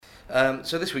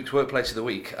So this week's Workplace of the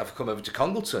Week, I've come over to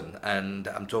Congleton and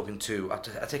I'm talking to, I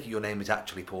take it your name is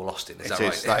actually Paul Austen, is that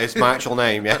right? That is my actual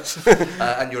name, yes.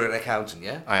 And you're an accountant,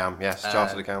 yeah? I am, yes,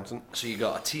 chartered accountant. So you've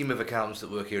got a team of accountants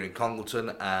that work here in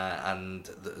Congleton, and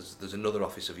there's another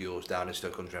office of yours down in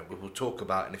Stoke-on-Trent, we'll talk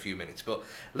about in a few minutes. But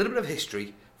a little bit of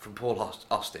history from Paul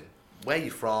Austen. Where are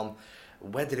you from?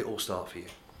 Where did it all start for you?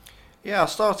 Yeah, I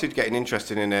started getting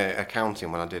interested in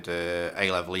accounting when I did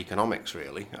A-level economics,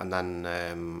 really, and then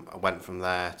I went from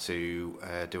there to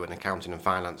do an accounting and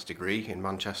finance degree in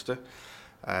Manchester,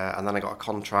 and then I got a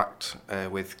contract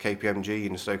with KPMG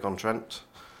in Stoke-on-Trent,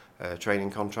 training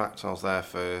contract. I was there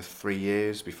for 3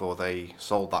 years before they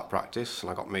sold that practice, and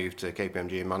I got moved to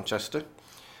KPMG in Manchester,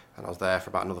 and I was there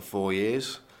for about another 4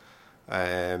 years.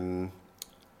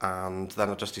 And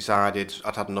then I just decided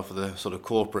I'd had enough of the sort of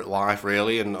corporate life,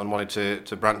 really, and wanted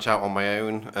to branch out on my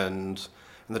own. And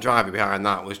the driver behind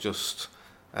that was just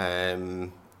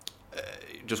wanting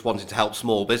to help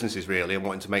small businesses, really, and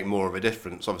wanting to make more of a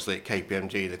difference. Obviously, at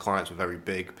KPMG, the clients were very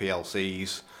big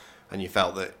PLCs, and you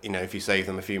felt that, you know, if you saved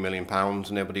them a few £1 million,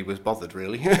 nobody was bothered,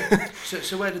 really.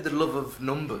 So where did the love of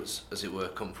numbers, as it were,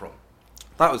 come from?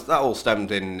 That all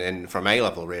stemmed in from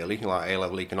A-level, really, like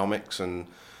A-level economics, and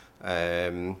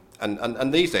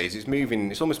these days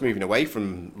it's almost moving away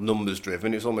from numbers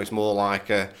driven. It's almost more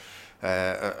like a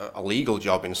legal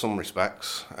job in some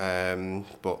respects,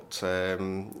 but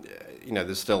you know,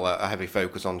 there's still a heavy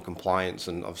focus on compliance,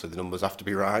 and obviously the numbers have to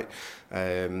be right.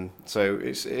 So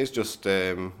it's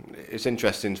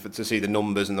interesting to see the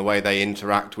numbers and the way they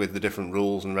interact with the different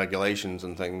rules and regulations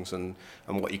and things, and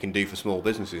what you can do for small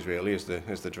businesses, really, is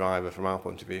the driver from our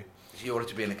point of view. So you wanted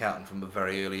to be an accountant from a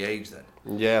very early age then?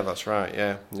 Yeah, that's right,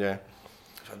 yeah.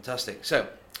 Fantastic. So,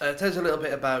 tell us a little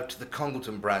bit about the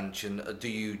Congleton branch, and do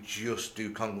you just do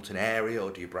Congleton area,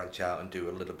 or do you branch out and do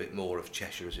a little bit more of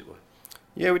Cheshire, as it were?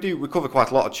 Yeah, we do. We cover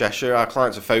quite a lot of Cheshire. Our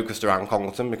clients are focused around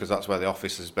Congleton because that's where the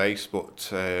office is based, but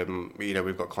you know,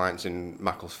 we've got clients in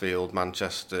Macclesfield,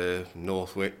 Manchester,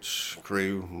 Northwich,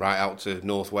 Crewe, right out to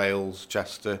North Wales,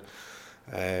 Chester,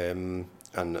 and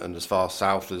as far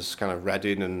south as kind of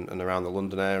Reading and around the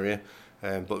London area,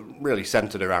 but really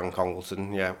centred around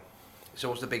Congleton, yeah. So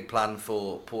what's the big plan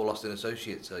for Paul Austen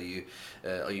Associates? Are you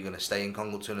going to stay in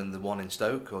Congleton and the one in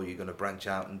Stoke, or are you going to branch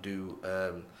out and do,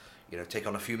 take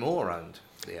on a few more around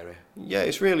the area? Yeah,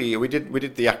 it's really, we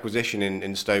did the acquisition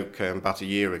in Stoke about a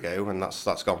year ago, and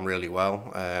that's gone really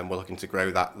well. We're looking to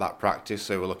grow that practice,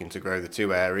 so we're looking to grow the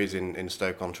two areas in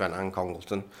Stoke-on-Trent and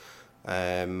Congleton. We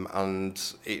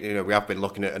have been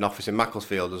looking at an office in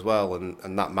Macclesfield as well,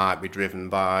 and that might be driven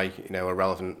by, you know, a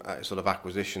relevant sort of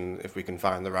acquisition if we can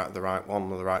find the right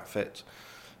one or the right fit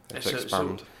to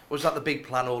expand. So was that the big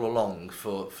plan all along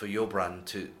for your brand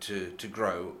to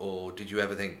grow, or did you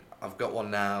ever think, I've got one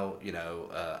now, you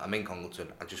know, I'm in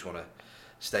Congleton, I just want to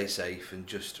stay safe and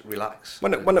just relax?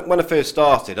 When I first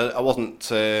started, I wasn't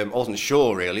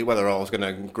sure really whether I was going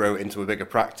to grow it into a bigger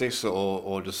practice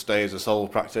or just stay as a sole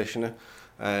practitioner.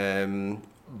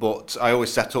 But I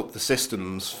always set up the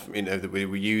systems, you know, that we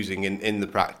were using in the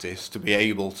practice to be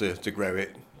able to grow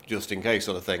it just in case,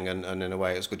 sort of thing. And in a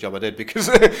way, it's a good job I did because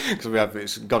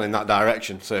it's gone in that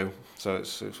direction. So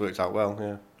it's worked out well.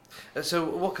 Yeah. So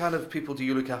what kind of people do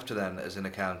you look after then as an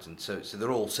accountant? So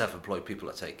they're all self-employed people,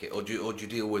 I take it, or do you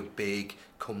deal with big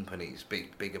companies,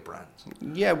 bigger brands?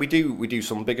 Yeah, we do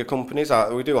some bigger companies.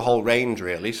 We do a whole range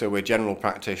really. So we're general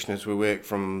practitioners. We work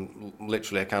from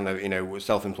literally a kind of, you know,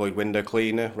 self-employed window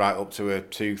cleaner right up to a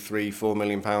 £2, £3, £4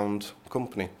 million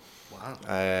company.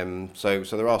 Wow. So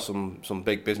there are some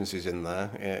big businesses in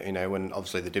there, you know, and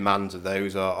obviously the demands of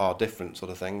those are different, sort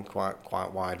of thing,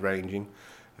 quite wide ranging.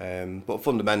 But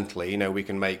fundamentally, you know, we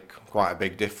can make quite a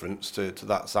big difference to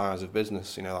that size of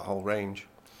business, you know, that whole range.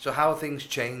 So how have things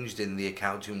changed in the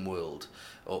accounting world,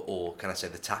 or can I say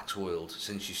the tax world,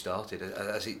 since you started?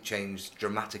 Has it changed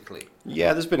dramatically?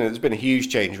 Yeah, there's been a huge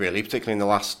change really, particularly in the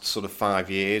last sort of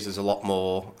 5 years. There's a lot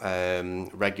more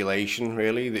regulation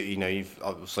really. That, you know, you've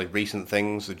obviously recent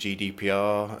things, the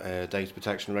GDPR, data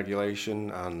protection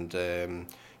regulation, and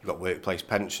you've got workplace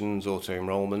pensions, auto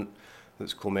enrolment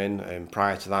that's come in.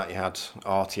 Prior to that, you had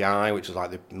RTI, which was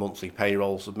like the monthly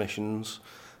payroll submissions.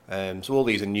 So all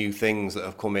these are new things that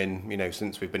have come in, you know,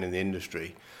 since we've been in the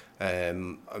industry.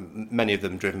 Many of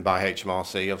them driven by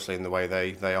HMRC, obviously, in the way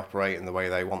they operate and the way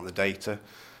they want the data.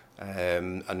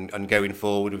 And going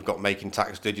forward, we've got making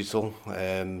tax digital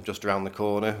just around the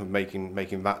corner, making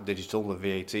VAT digital, the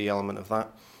VAT element of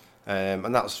that.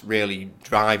 And that's really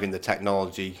driving the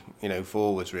technology, you know,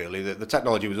 forwards really. The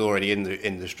technology was already in the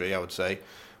industry, I would say,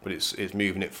 but it's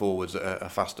moving it forwards at a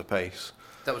faster pace.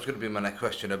 That was going to be my next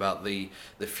question about the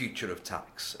future of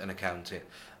tax and accounting.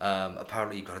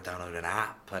 Apparently, you've got to download an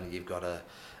app, and you've got to.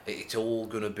 It's all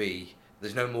going to be.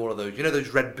 There's no more of those. You know those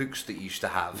red books that you used to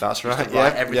have. That's You used right. to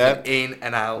write Yeah, everything yeah. in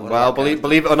and out. Well,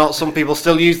 believe it or not, some people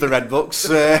still use the red books,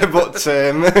 but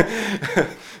there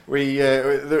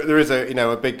is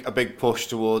a big push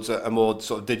towards a more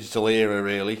sort of digital era,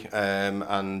 really,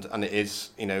 and it is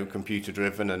computer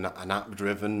driven and app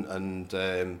driven, and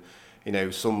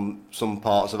some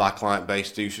parts of our client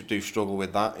base do struggle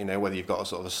with that. Whether you've got a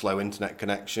sort of a slow internet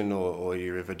connection or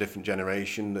you're of a different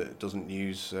generation that doesn't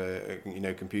use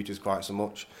computers quite so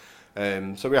much.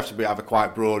 So we have to have a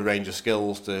quite broad range of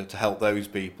skills to help those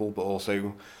people, but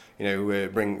also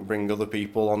bring other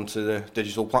people onto the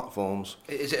digital platforms.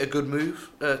 Is it a good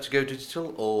move to go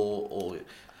digital, or?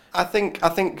 I think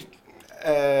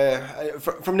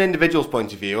from an individual's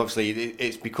point of view, obviously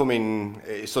it's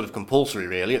sort of compulsory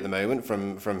really at the moment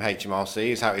from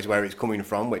HMRC is where it's coming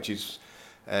from, which is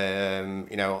a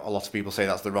lot of people say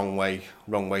that's the wrong way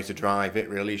to drive it.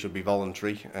 Really, it should be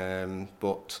voluntary,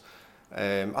 but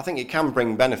I think it can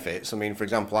bring benefits. I mean, for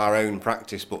example, our own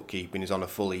practice bookkeeping is on a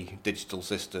fully digital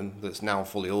system that's now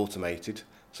fully automated,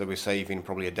 so we're saving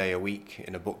probably a day a week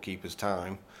in a bookkeeper's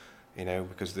time.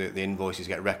 Because the invoices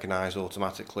get recognised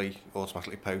automatically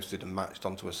posted and matched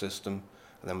onto a system,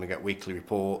 and then we get weekly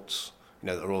reports,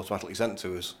 that are automatically sent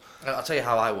to us. I'll tell you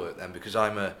how I work then, because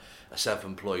I'm a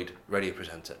self-employed radio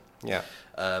presenter. Yeah.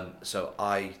 So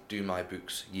I do my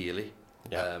books yearly,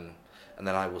 and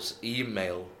then I will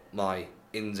email my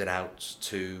ins and outs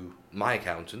to my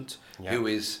accountant, who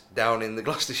is down in the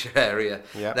Gloucestershire area.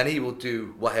 Then he will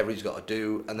do whatever he's got to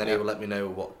do, and then he will let me know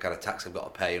what kind of tax I've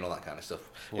got to pay and all that kind of stuff.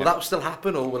 Will that still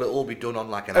happen, or will it all be done on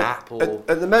like an app? Or?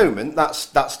 At the moment, that's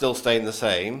still staying the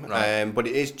same, right. But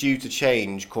it is due to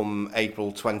change come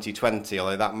April 2020,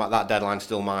 although that deadline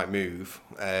still might move.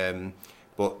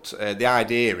 But the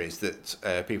idea is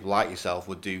that people like yourself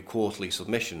would do quarterly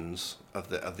submissions of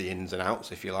the ins and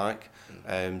outs, if you like,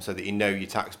 so that you know your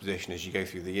tax position as you go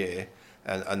through the year,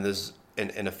 and there's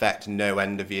in effect no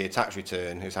end of year tax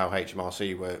return is how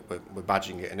HMRC were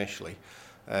badging it initially.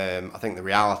 I think the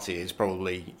reality is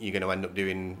probably you're going to end up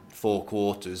doing 4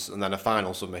 quarters and then a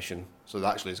final submission. So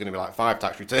actually, it's going to be like 5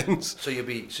 tax returns. So you'll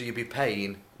be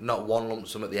paying not one lump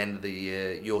sum at the end of the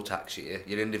year, your tax year,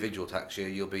 your individual tax year.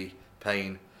 You'll be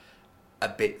paying a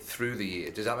bit through the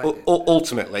year. Does that make sense?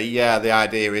 Ultimately, yeah, the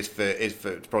idea is for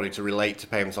probably to relate to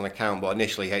payments on account, but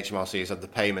initially HMRC said the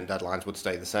payment deadlines would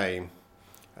stay the same,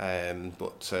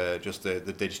 but just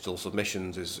the digital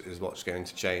submissions is what's going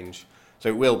to change. So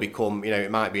it will become,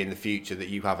 it might be in the future that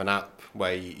you have an app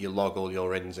where you log all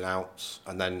your ins and outs,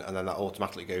 and then that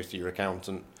automatically goes to your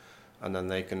accountant, and then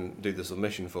they can do the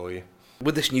submission for you.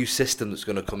 With this new system that's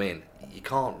going to come in, you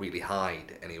can't really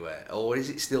hide anywhere. Or is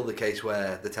it still the case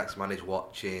where the taxman is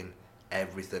watching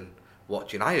everything?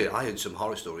 I heard some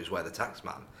horror stories where the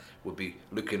taxman would be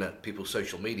looking at people's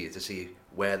social media to see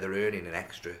where they're earning an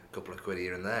extra couple of quid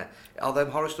here and there. Are them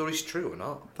horror stories true or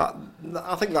not?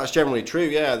 I think that's generally true.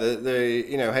 Yeah, the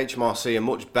HMRC are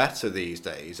much better these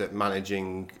days at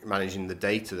managing the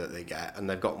data that they get, and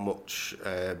they've got much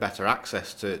better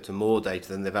access to more data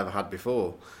than they've ever had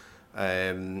before.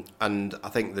 And I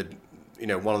think that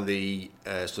one of the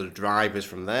sort of drivers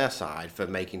from their side for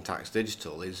making tax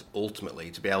digital is ultimately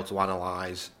to be able to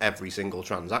analyse every single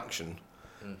transaction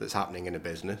that's happening in a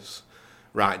business,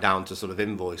 right down to sort of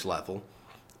invoice level,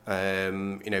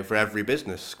 for every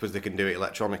business, because they can do it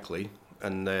electronically,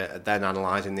 and then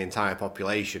analysing the entire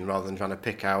population rather than trying to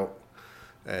pick out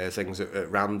things at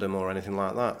random or anything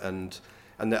like that. And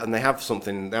they have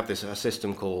a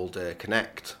system called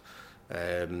Connect,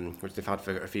 which they've had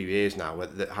for a few years now,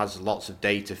 that has lots of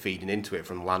data feeding into it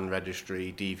from land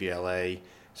registry, DVLA.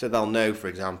 So they'll know, for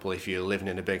example, if you're living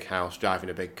in a big house, driving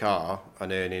a big car,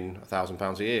 and earning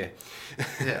 £1,000 a year,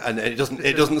 and it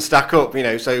doesn't stack up,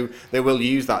 So they will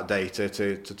use that data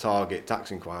to target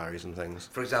tax inquiries and things.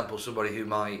 For example, somebody who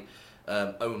might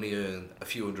only earn a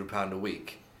few £100 a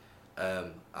week,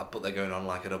 but they're going on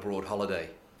like an abroad holiday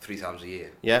 3 times a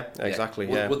year. Yeah, exactly.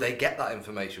 Would they get that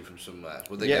information from somewhere?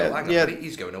 Would they go, hang on,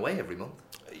 he's going away every month?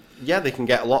 Yeah, they can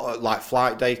get a lot of like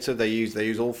flight data. They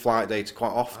use all flight data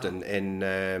quite often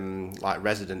in like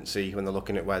residency, when they're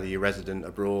looking at whether you're resident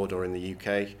abroad or in the UK,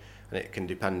 and it can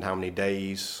depend how many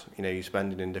days you're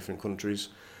spending in different countries.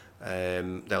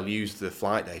 They'll use the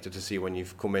flight data to see when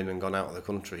you've come in and gone out of the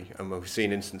country, and we've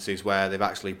seen instances where they've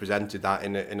actually presented that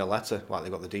in a letter, like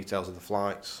they've got the details of the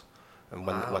flights and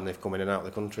when they've come in and out of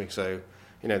the country. So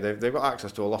they've got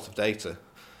access to a lot of data.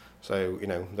 So,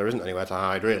 there isn't anywhere to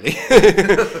hide, really.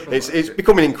 It's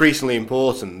becoming increasingly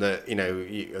important that,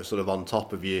 you're sort of on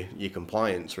top of your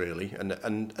compliance, really.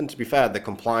 And to be fair, the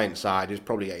compliance side is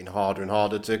probably getting harder and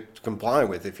harder to comply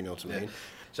with, if you know what I mean.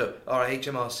 So, are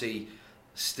HMRC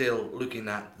still looking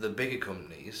at the bigger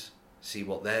companies, see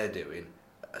what they're doing,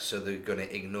 so they're going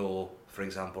to ignore, for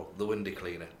example, the window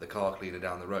cleaner, the car cleaner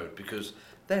down the road, because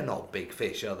they're not big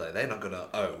fish, are they? They're not going to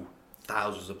owe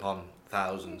thousands upon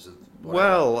thousands of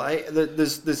whatever. Well,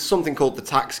 there's something called the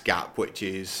tax gap, which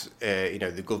is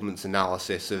the government's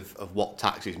analysis of what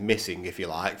tax is missing, if you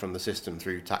like, from the system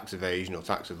through tax evasion or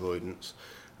tax avoidance.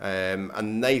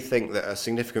 And they think that a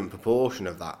significant proportion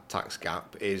of that tax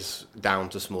gap is down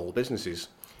to small businesses.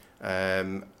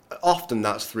 Often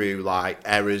that's through like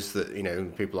errors that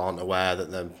people aren't aware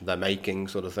that they're making,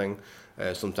 sort of thing.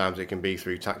 Sometimes it can be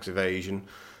through tax evasion.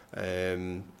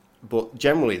 But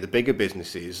generally, the bigger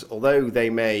businesses, although they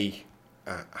may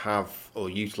have or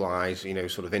utilise,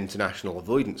 sort of international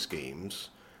avoidance schemes,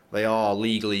 they are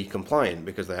legally compliant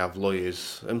because they have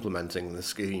lawyers implementing the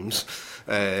schemes.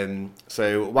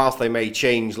 So whilst they may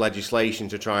change legislation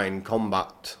to try and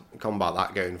combat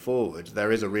that going forward,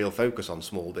 there is a real focus on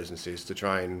small businesses to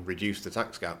try and reduce the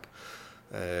tax gap.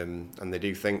 And they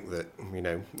do think that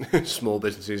small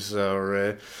businesses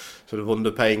are sort of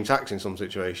underpaying tax in some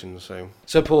situations.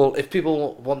 So Paul, if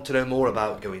people want to know more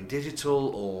about going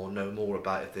digital or know more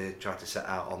about if they're trying to set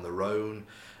out on their own,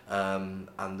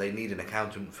 and they need an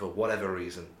accountant for whatever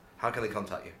reason, how can they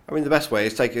contact you? I mean, the best way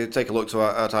is take a look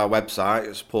at our website.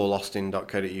 It's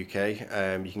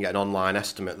paulausten.co.uk. You can get an online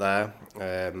estimate there,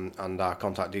 and our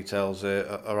contact details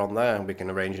are on there. We can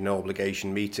arrange an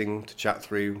obligation meeting to chat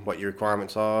through what your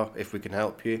requirements are, if we can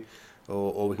help you,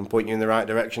 or we can point you in the right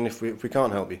direction if we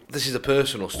can't help you. This is a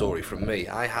personal story from me.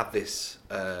 I have this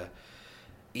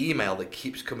email that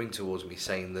keeps coming towards me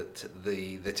saying that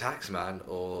the taxman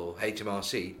or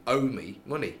HMRC owe me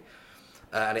money.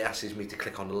 And it asks me to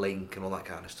click on a link and all that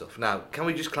kind of stuff. Now, can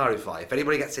we just clarify, if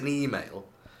anybody gets an email,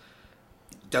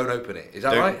 don't open it. Is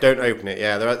that right? Don't open it,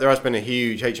 yeah. There has been a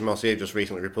huge, HMRC have just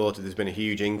recently reported there's been a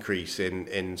huge increase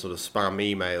in sort of spam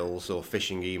emails or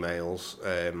phishing emails,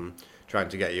 trying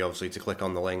to get you, obviously, to click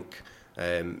on the link.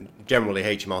 Generally,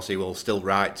 HMRC will still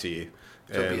write to you.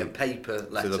 So there'll be a paper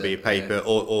letter. So there'll be a paper,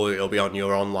 or it'll be on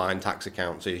your online tax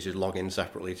account, so you should log in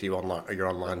separately to your online tax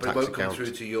account. But it won't come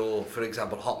through to your, for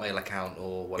example, Hotmail account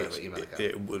or whatever email account?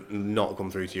 It would not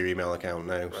come through to your email account,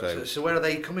 no. Right, so where are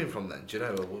they coming from then? Do you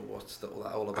know? What's that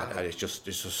all about? It's just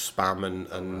spam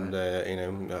and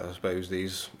right. I suppose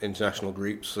these international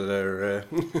groups that are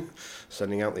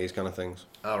sending out these kind of things.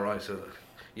 All right, so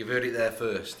you've heard it there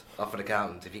first, off an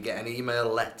accountant. If you get an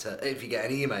email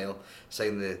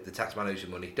saying the taxman owes you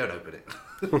money, don't open it.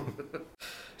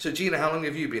 So Gina, how long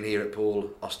have you been here at Paul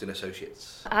Austen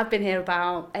Associates? I've been here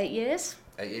about 8 years.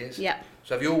 8 years? Yeah.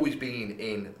 So have you always been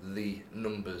in the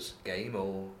numbers game,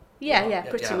 or? Yeah,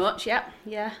 pretty much, yeah.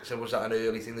 So was that an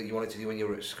early thing that you wanted to do when you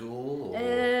were at school? Or?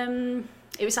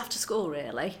 It was after school,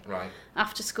 really. Right.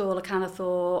 After school, I kind of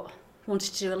thought,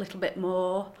 wanted to do a little bit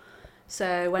more.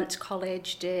 So went to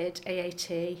college, did AAT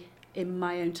in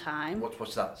my own time.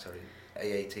 What's that, sorry?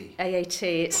 AAT? AAT,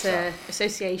 it's an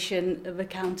Association of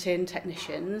Accounting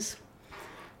Technicians.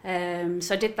 So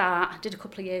I did that, did a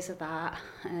couple of years of that.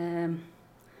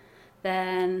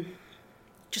 Then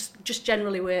just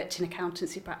generally worked in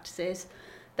accountancy practices.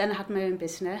 Then I had my own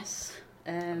business.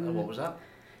 And what was that?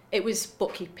 It was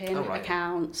bookkeeping,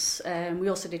 accounts. We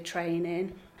also did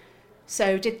training.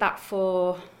 So did that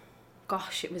for...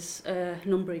 Gosh, it was a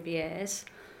number of years,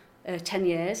 10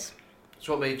 years.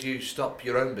 So what made you stop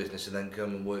your own business and then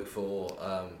come and work for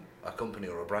a company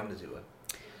or a brand, as it were?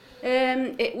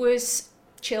 It was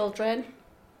children,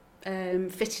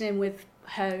 fitting in with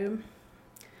home.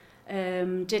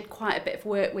 Did quite a bit of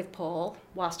work with Paul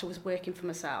whilst I was working for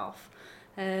myself.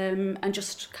 And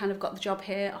just kind of got the job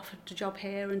here, offered a job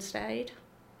here and stayed.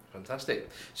 Fantastic.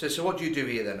 So what do you do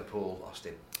here then at Paul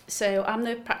Austen? So I'm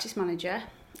the practice manager.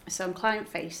 So I'm client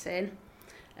facing,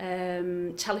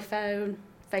 telephone,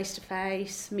 face to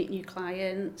face, meet new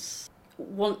clients.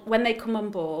 When they come on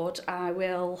board, I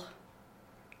will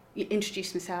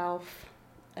introduce myself,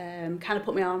 kind of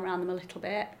put my arm around them a little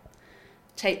bit,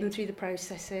 take them through the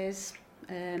processes,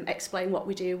 explain what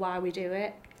we do, why we do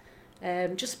it,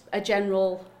 just a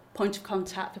general point of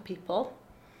contact for people,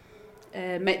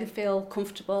 make them feel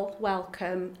comfortable,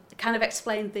 welcome, kind of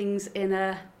explain things in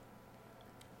a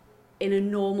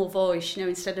normal voice,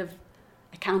 instead of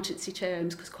accountancy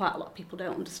terms, because quite a lot of people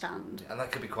don't understand. And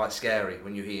that could be quite scary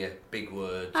when you hear big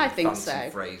words and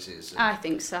fancy phrases. I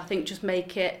think so. I think just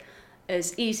make it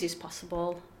as easy as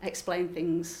possible, explain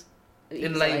things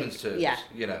In layman's terms, Yeah.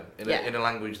 you know, in, Yeah. in a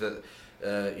language that,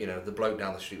 you know, the bloke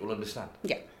down the street will understand.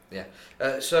 Yeah.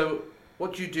 Yeah. So,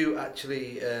 what do you do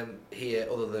actually here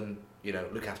other than, you know,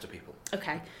 look after people?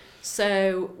 Okay.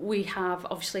 So we have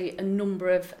obviously a number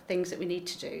of things that we need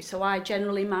to do. So I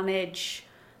generally manage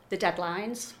the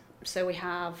deadlines. So we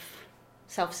have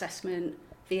self-assessment,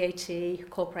 VAT,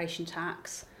 corporation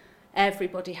tax.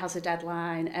 Everybody has a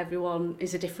deadline. Everyone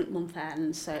is a different month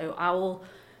end. So I will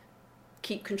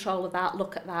keep control of that,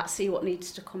 look at that, see what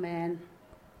needs to come in,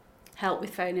 help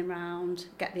with phoning round,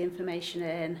 get the information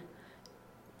in.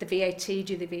 The VAT,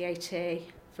 do the VAT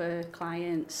for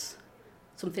clients,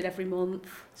 something every month.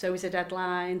 So is a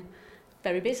deadline.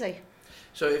 Very busy.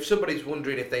 So if somebody's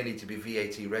wondering if they need to be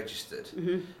VAT registered,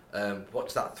 Mm-hmm.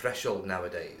 what's that threshold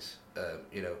nowadays?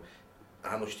 You know,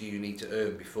 how much do you need to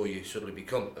earn before you suddenly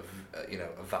become you know,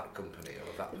 a VAT company or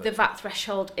a VAT person? The VAT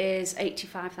threshold is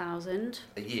 85,000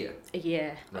 A year? a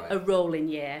year, Right. a rolling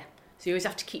year. So you always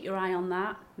have to keep your eye on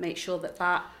that, make sure that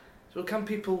that... So can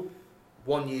people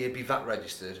 1 year be VAT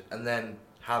registered and then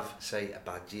have, say, a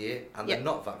bad year and Yeah. they're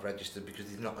not VAT registered because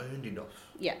they've not earned enough?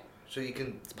 Yeah, So you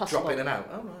can possible. drop in and out?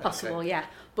 Oh, right, possible, okay. yeah.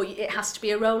 But it has to be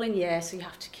a rolling year, so you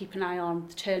have to keep an eye on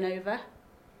the turnover.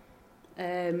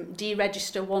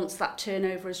 Deregister once that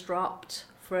turnover has dropped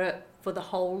for the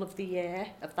whole of the year,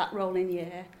 of that rolling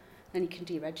year, then you can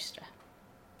deregister.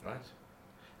 Right.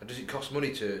 And does it cost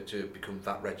money to become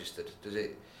VAT registered? Does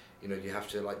it, you know, do you have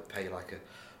to like pay like a,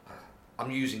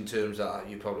 I'm using terms that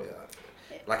you probably,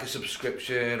 like a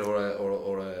subscription or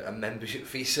a membership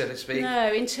fee, so to speak?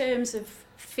 No, in terms of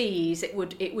fees, it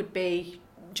would be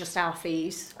just our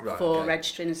fees Right, for okay.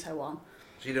 registering and so on.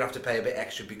 So you don't have to pay a bit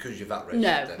extra because you're VAT No,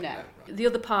 registered? no. Right. The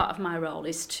other part of my role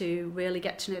is to really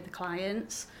get to know the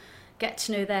clients, get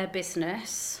to know their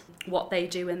business, what they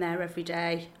do in their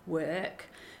everyday work,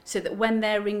 so that when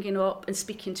they're ringing up and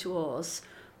speaking to us,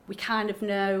 we kind of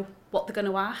know what they're going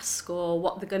to ask or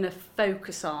what they're going to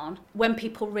focus on. When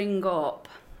people ring up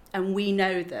and we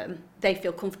know them, they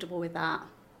feel comfortable with that.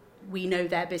 We know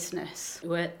their business.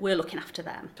 We're looking after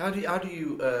them. How do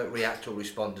you react or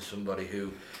respond to somebody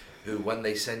who when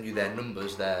they send you their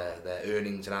numbers, their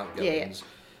earnings and outgoings,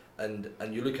 and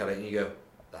you look at it and you go,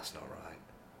 that's not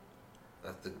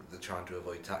right. They're trying to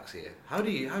avoid tax here. How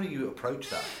do you approach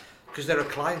that? Because they're a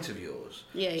client of yours.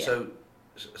 Yeah, yeah. So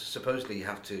supposedly you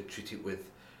have to treat it with,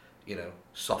 you know,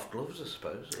 soft gloves, I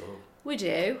suppose. Or... We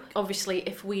do. Obviously,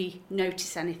 if we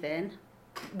notice anything,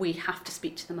 we have to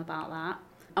speak to them about that.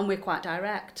 And we're quite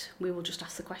direct. We will just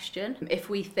ask the question. If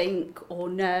we think or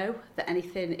know that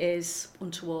anything is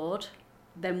untoward,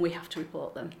 then we have to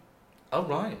report them. Oh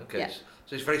right, okay. Yeah.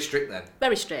 So it's very strict then.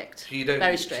 Very strict. So you don't.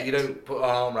 Very So strict. you don't put an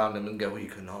arm around them and go, well,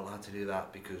 you're not allowed to do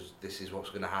that because this is what's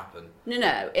going to happen.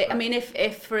 No. I mean,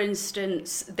 if for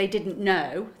instance they didn't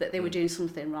know that they were doing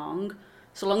something wrong,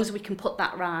 so long as we can put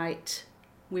that right,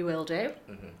 we will do.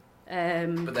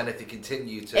 Mm-hmm. But then if they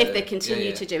continue to... if they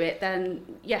continue to do it, then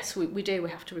yes, we do. We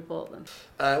have to report them.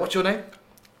 What's your name?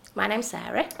 My name's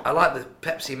Sarah. I like the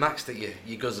Pepsi Max that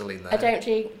you're guzzling there. I don't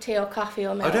drink tea or coffee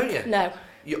or milk. Oh, don't you? No.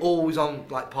 You're always on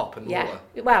like pop and Yeah. water.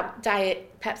 Well,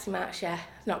 diet Pepsi Max, yeah.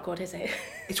 Not good, is it?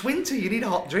 It's winter, you need a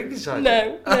hot drink inside.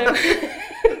 No.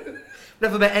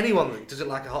 Never met anyone that doesn't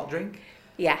like a hot drink.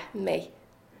 Yeah, me.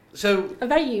 So, I'm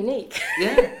very unique.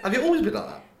 yeah. Have you always been like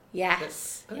that?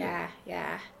 Yes. Oh. Yeah.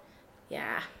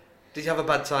 Did you have a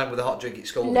bad time with a hot drink at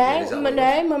school? Is No, that what it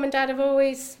was? Mum and Dad have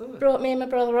always Oh. brought me and my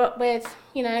brother up with,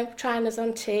 you know, trying us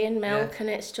on tea and milk, and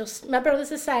it's just, my brother's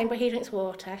the same, but he drinks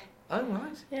water. Oh,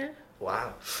 right. Yeah.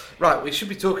 Wow. Right, we should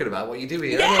be talking about what you do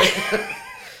here. Yeah.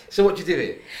 So what do you do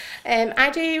here? I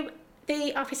do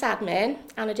the office admin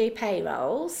and I do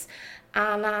payrolls,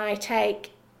 and I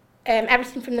take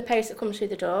everything from the post that comes through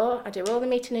the door. I do all the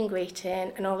meeting and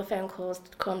greeting, and all the phone calls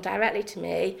come directly to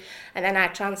me, and then I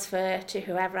transfer to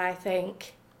whoever I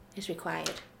think is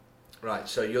required. Right,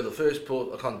 so you're the first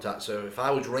port of contact. So if I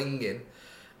was ringing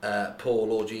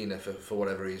Paul or Gina for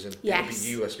whatever reason, it would Yes. be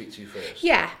you I speak to first.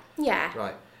 Yeah.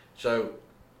 Right. So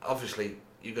obviously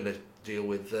you're going to deal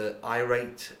with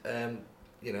irate,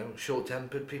 you know,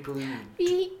 short-tempered people who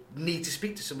need to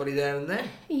speak to somebody there and then.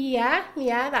 Yeah,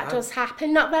 that Right. does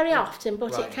happen. Not very often,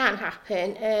 but Right. it can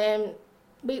happen.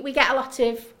 We get a lot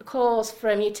of calls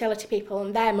from utility people,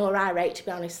 and they're more irate, to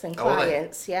be honest, than Oh, are they?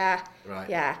 clients. Yeah, Right.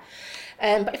 yeah.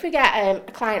 But if we get a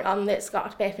client on that's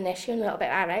got a bit of an issue and a little bit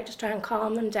irate, just try and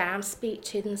calm them down, speak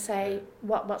to them, say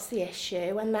what's the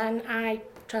issue, and then I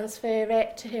transfer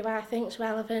it to who I think's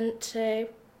relevant to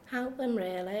help them,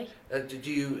 really. Do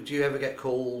you ever get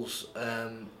calls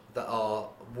that are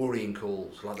worrying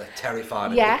calls, like they're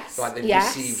terrified? Yes, Like they've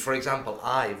yes. received, for example,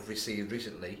 I've received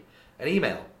recently an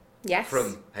email Yes.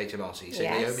 from HMRC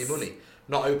saying they owe me money.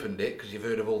 Not opened it because you've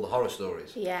heard of all the horror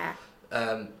stories. Yeah.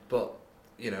 But,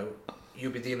 you know,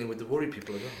 you'll be dealing with the worried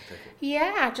people as well, I take it.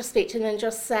 Yeah, I just speak to them and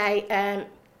just say,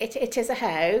 it is a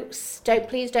hoax.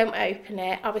 Please don't open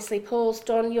it. Obviously, Paul's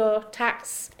done your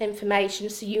tax information,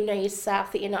 so you know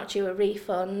yourself that you're not due a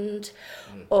refund,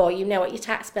 or you know what your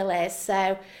tax bill is.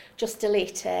 So just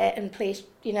delete it, and please,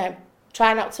 you know,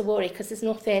 try not to worry because there's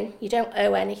nothing. You don't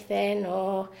owe anything.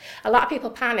 Or a lot of people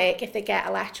panic if they get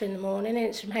a letter in the morning and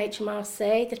it's from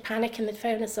HMRC. They panic and they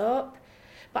phone us up.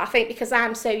 But I think because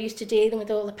I'm so used to dealing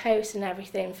with all the posts and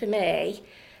everything, for me,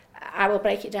 I will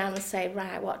break it down and say,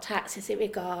 right, what tax is it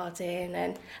regarding?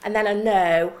 And then I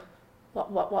know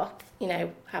what you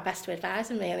know, how best to advise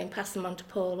them really and pass them on to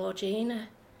Paul or Gina.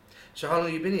 So how long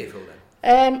have you been here for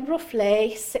then?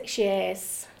 Roughly 6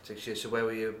 years. 6 years. So where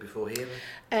were you before here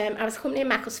then? I was a company in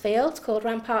Macclesfield called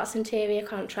Ramparts Interior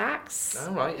Contracts.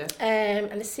 Oh, right, yeah.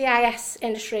 And the CIS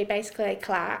industry basically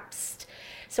collapsed.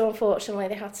 So unfortunately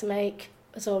they had to make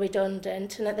us all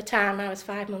redundant, and at the time I was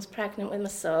 5 months pregnant with my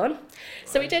son. Right.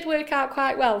 So it did work out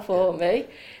quite well for me.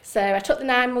 So I took the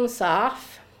 9 months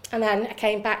off, and then I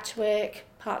came back to work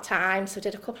part-time, so I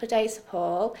did a couple of days for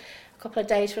Paul, a couple of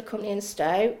days for a company in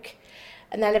Stoke,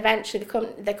 and then eventually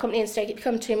the company in Stoke, it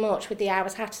became too much with the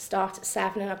hours. I had to start at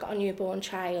 7 and I got a newborn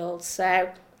child, so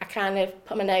I kind of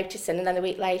put my notice in, and then a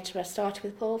week later I started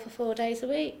with Paul for 4 days a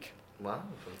week. Wow,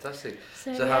 fantastic.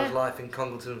 So how's life in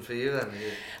Congleton for you then?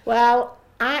 Well,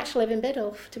 I actually live in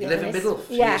Biddulph, to be honest. You live in Biddulph?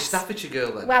 So yes. You're a Staffordshire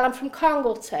girl then? Well, I'm from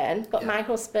Congleton, but Yeah. my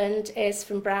husband is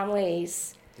from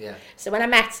Brownlees. Yeah. So when I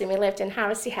met him, we lived in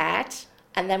Harrisey Head,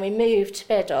 and then we moved to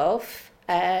Biddulph,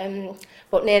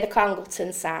 but near the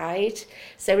Congleton side.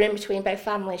 So we're in between both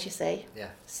families, you see. Yeah.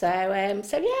 So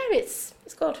yeah, it's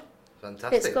good.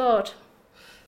 Fantastic. It's good.